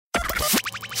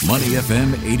Money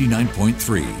FM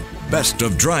 89.3, best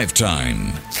of drive time.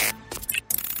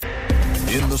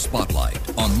 In the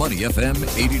spotlight on Money FM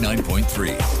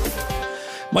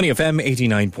 89.3. Money FM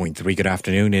 89.3. Good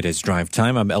afternoon. It is drive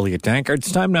time. I'm Elliot Dankert.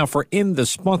 It's time now for In the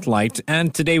Spotlight.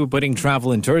 And today we're putting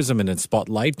travel and tourism in its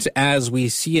spotlight as we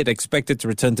see it expected to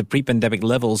return to pre-pandemic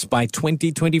levels by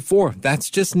 2024.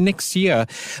 That's just next year.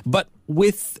 But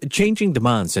with changing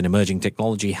demands and emerging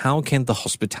technology, how can the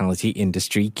hospitality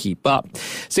industry keep up?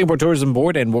 Singapore Tourism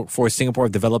Board and Workforce Singapore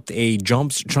have developed a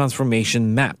jobs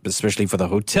transformation map, especially for the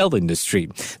hotel industry.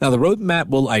 Now, the roadmap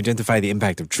will identify the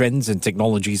impact of trends and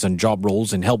technologies on job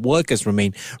roles and help workers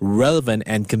remain relevant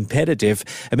and competitive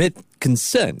amid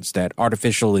concerns that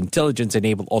artificial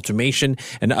intelligence-enabled automation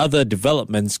and other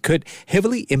developments could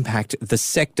heavily impact the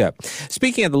sector.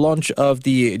 Speaking at the launch of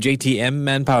the JTM,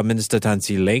 Manpower Minister Tan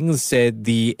See Leng said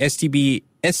the STB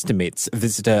estimates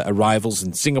visitor arrivals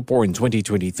in Singapore in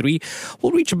 2023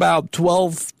 will reach about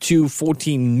 12 to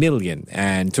 14 million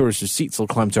and tourist receipts will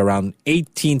climb to around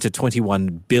 18 to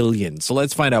 21 billion. So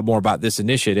let's find out more about this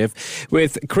initiative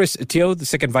with Chris Teo, the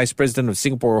second Vice President of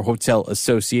Singapore Hotel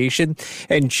Association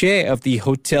and Chair of the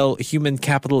Hotel Human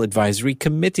Capital Advisory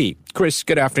Committee. Chris,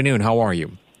 good afternoon. How are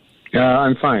you?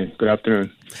 I'm fine. Good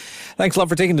afternoon. Thanks a lot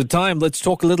for taking the time. Let's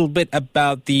talk a little bit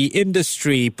about the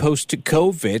industry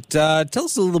post-COVID. Tell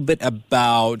us a little bit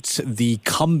about the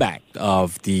comeback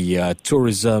of the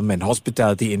tourism and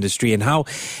hospitality industry and how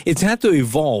it's had to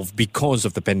evolve because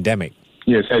of the pandemic.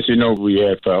 Yes, as you know, we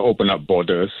have opened up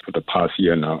borders for the past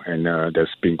year now, and there's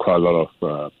been quite a lot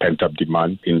of pent-up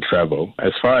demand in travel.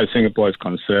 As far as Singapore is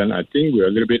concerned, I think we're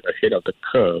a little bit ahead of the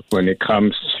curve when it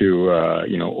comes to,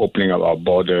 opening up our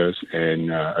borders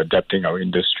and adapting our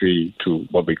industry to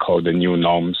what we call the new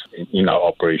norms in our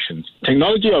operations.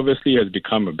 Technology obviously has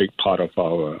become a big part of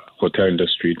our hotel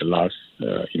industry the last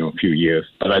few years.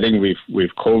 But I think with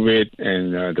COVID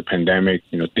and the pandemic,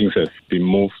 things have been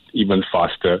moved even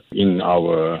faster in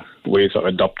our ways of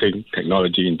adopting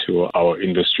technology into our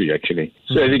industry, actually.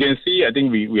 So as you can see, I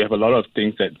think we have a lot of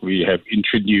things that we have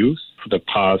introduced for the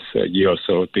past year or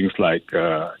so, things like,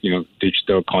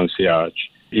 digital concierge,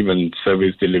 even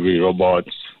service delivery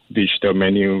robots, digital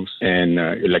menus and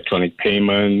electronic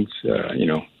payments,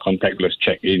 contactless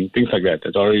check-in, things like that.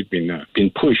 That's already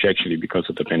been pushed, actually, because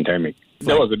of the pandemic.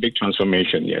 That was a big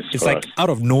transformation, yes. It's like out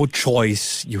of no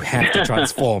choice, you have to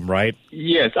transform, right?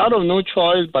 Yes, out of no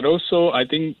choice, but also I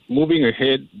think moving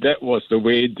ahead, that was the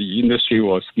way the industry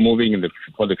was moving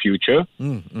for the future.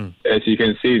 As you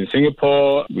can see in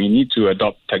Singapore, we need to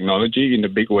adopt technology in a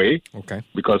big way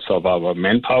because of our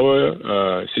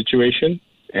manpower situation.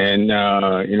 And,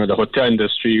 the hotel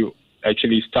industry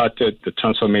actually started the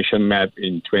transformation map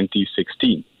in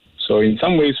 2016. So in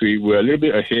some ways, we were a little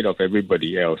bit ahead of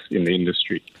everybody else in the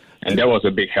industry. And that was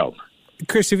a big help.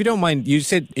 Chris, if you don't mind, you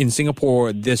said in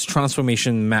Singapore, this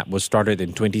transformation map was started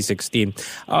in 2016.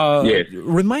 Yes.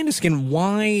 Remind us again,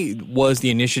 why was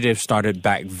the initiative started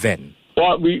back then?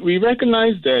 Well, we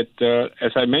recognize that,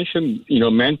 as I mentioned,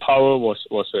 manpower was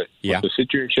a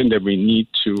situation that we need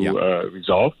to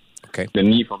resolve. Okay. The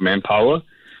need for manpower.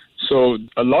 So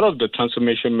a lot of the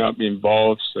transformation map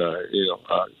involves,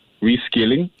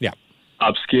 reskilling,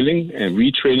 upskilling, and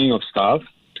retraining of staff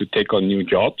to take on new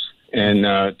jobs and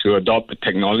to adopt the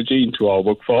technology into our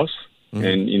workforce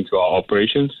and into our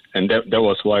operations. And that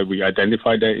was why we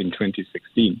identified that in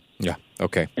 2016. Yeah,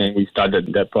 okay. And we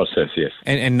started that process, yes.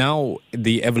 And now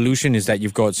the evolution is that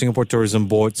you've got Singapore Tourism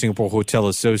Board, Singapore Hotel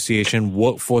Association,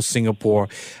 Workforce Singapore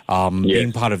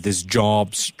being part of this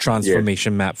jobs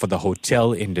transformation map for the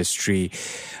hotel industry.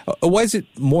 Why is it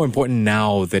more important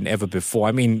now than ever before?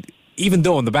 I mean, even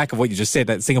though on the back of what you just said,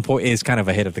 that Singapore is kind of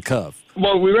ahead of the curve.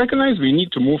 Well, we recognize we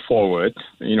need to move forward.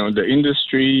 The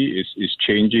industry is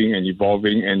changing and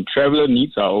evolving, and traveler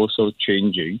needs are also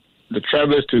changing. The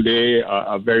travelers today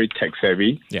are very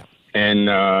tech-savvy. Yeah. And,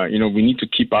 we need to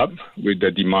keep up with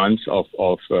the demands of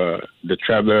the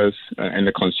travelers and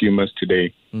the consumers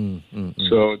today.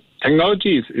 So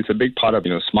technology is a big part of,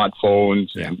 smartphones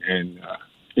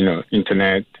and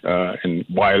internet and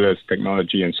wireless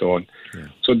technology and so on. Yeah.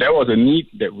 So there was a need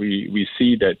that we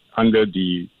see that under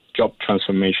the job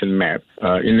transformation map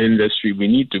in the industry, we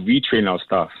need to retrain our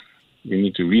staff. We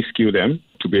need to reskill them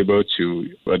to be able to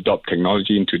adopt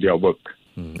technology into their work.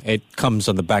 It comes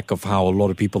on the back of how a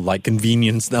lot of people like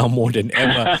convenience now more than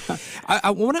ever. I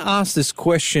want to ask this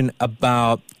question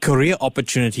about career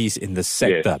opportunities in the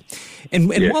sector. Yes.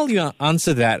 And while you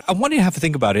answer that, I want you to have to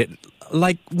think about it.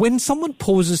 Like, when someone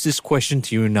poses this question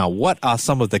to you now, what are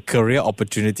some of the career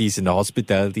opportunities in the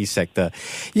hospitality sector?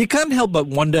 You can't help but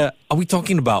wonder, are we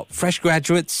talking about fresh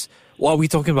graduates Or are we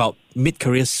talking about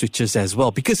mid-career switches as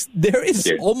well? Because there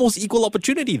is almost equal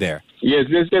opportunity there. Yes,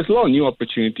 there's a lot of new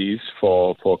opportunities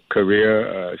for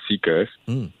career seekers.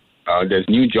 There's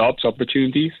new jobs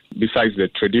opportunities. Besides the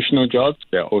traditional jobs,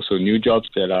 there are also new jobs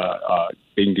that are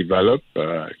being developed,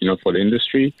 for the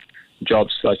industry.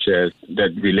 Jobs such as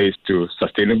that relates to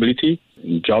sustainability,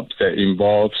 jobs that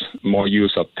involves more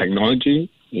use of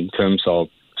technology in terms of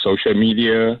social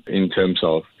media, in terms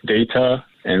of data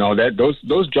and all that.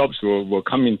 Those jobs will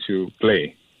come into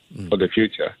play for the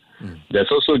future. There's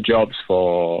also jobs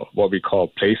for what we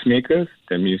call placemakers.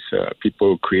 That means people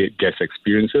who create guest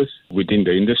experiences within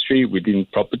the industry, within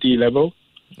property level.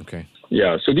 Okay.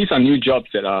 Yeah, so these are new jobs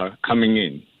that are coming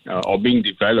in or being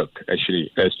developed,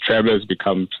 actually, as travelers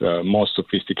become more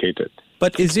sophisticated.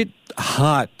 But is it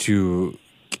hard to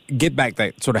get back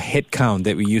that sort of headcount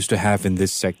that we used to have in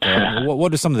this sector?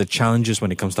 What are some of the challenges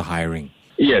when it comes to hiring?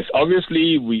 Yes,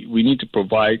 obviously, we need to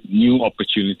provide new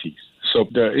opportunities. So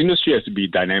the industry has to be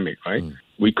dynamic, right?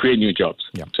 We create new jobs.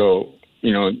 Yeah. So,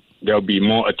 there'll be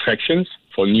more attractions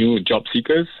for new job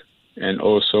seekers and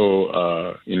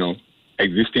also,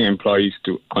 existing employees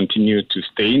to continue to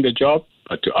stay in the job,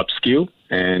 to upskill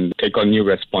and take on new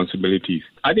responsibilities.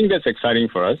 I think that's exciting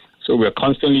for us. So we're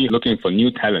constantly looking for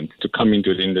new talent to come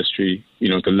into the industry,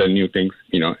 to learn new things,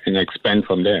 and expand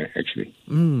from there, actually.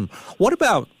 What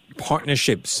about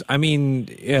partnerships? I mean,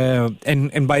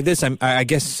 and by this, I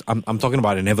guess I'm talking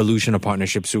about an evolution of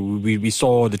partnerships. So we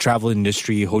saw the travel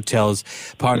industry, hotels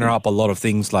partner up a lot of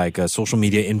things like social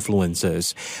media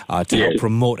influencers to help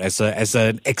promote as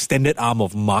an extended arm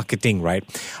of marketing, right?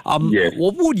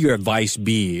 What would your advice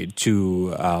be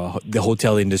to the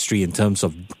hotel industry in terms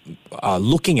of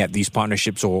looking at these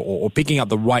partnerships or picking up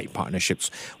the right partnerships?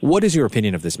 What is your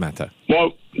opinion of this matter?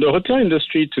 Well, the hotel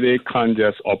industry today can't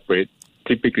just operate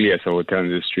typically as a hotel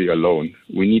industry alone.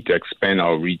 We need to expand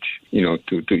our reach, to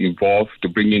evolve, to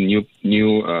bring in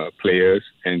new players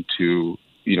and to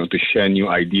share new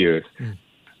ideas.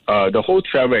 The whole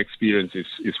travel experience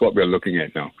is what we're looking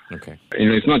at now. Okay.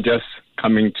 It's not just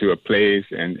coming to a place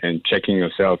and checking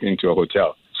yourself into a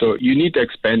hotel. So you need to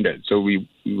expand that. So we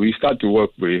start to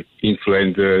work with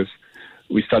influencers.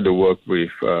 We start to work with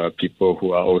people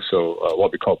who are also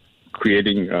what we call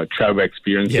creating travel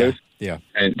experiences. Yeah.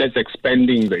 And that's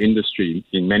expanding the industry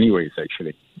in many ways,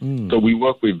 actually. So we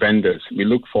work with vendors. We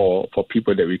look for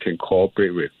people that we can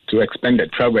cooperate with to expand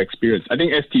that travel experience. I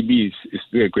think STB is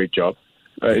doing a great job.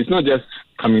 It's not just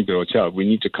coming to the hotel. We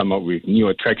need to come up with new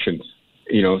attractions,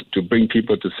 to bring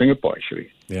people to Singapore, actually.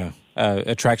 Yeah.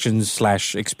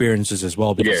 Attractions/experiences as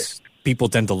well, because people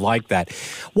tend to like that.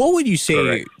 What would you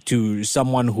say to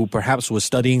someone who perhaps was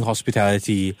studying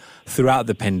hospitality throughout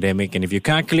the pandemic, and if you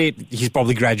calculate, he's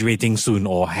probably graduating soon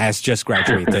or has just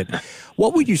graduated?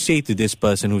 What would you say to this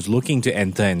person who's looking to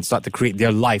enter and start to create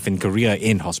their life and career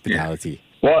in hospitality?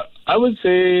 Well, I would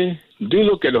say do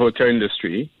look at the hotel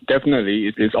industry.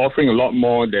 Definitely, it's offering a lot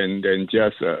more than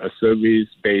just a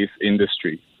service-based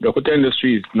industry. The hotel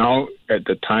industry is now at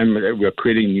the time that we're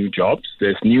creating new jobs.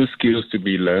 There's new skills to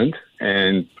be learned.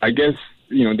 And I guess,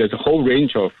 there's a whole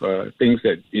range of things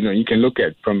that, you can look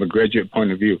at from a graduate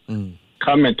point of view.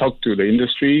 Come and talk to the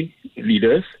industry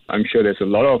leaders. I'm sure there's a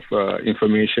lot of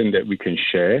information that we can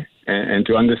share and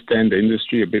to understand the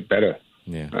industry a bit better.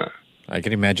 Yeah. I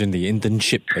can imagine the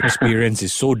internship experience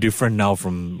is so different now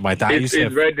from my time. It's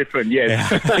very different,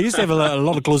 yes. Yeah. I used to have a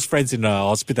lot of close friends in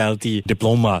hospitality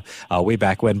diploma way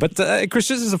back when. But Chris,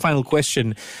 this is a final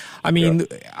question. I mean,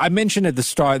 I mentioned at the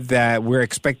start that we're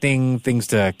expecting things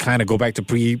to kind of go back to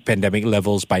pre-pandemic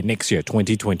levels by next year,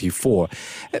 2024.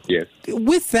 Yes.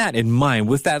 With that in mind,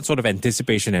 with that sort of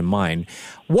anticipation in mind,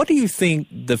 what do you think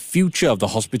the future of the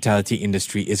hospitality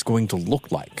industry is going to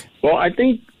look like? Well, I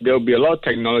think there'll be a lot of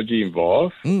technology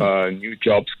involved, new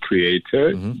jobs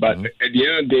created. But at the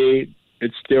end of the day,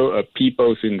 it's still a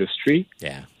people's industry.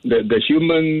 Yeah. The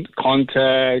human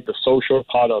contact, the social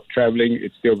part of traveling,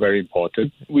 it's still very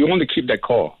important. We want to keep that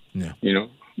core. Yeah.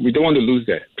 We don't want to lose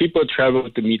that. People travel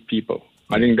to meet people.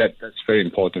 I think that's very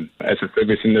important. As a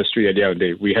service industry, at the end of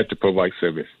the day, we have to provide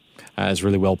service. That's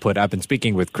really well put. I've been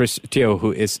speaking with Chris Teo,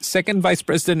 who is Second Vice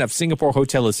President of Singapore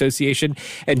Hotel Association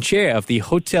and Chair of the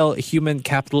Hotel Human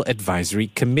Capital Advisory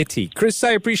Committee. Chris,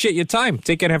 I appreciate your time.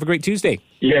 Take care and have a great Tuesday.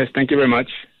 Yes, thank you very much.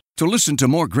 To listen to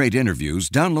more great interviews,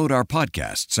 download our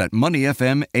podcasts at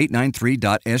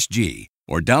moneyfm893.sg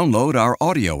or download our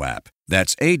audio app.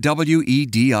 That's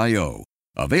AWEDIO.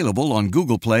 Available on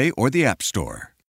Google Play or the App Store.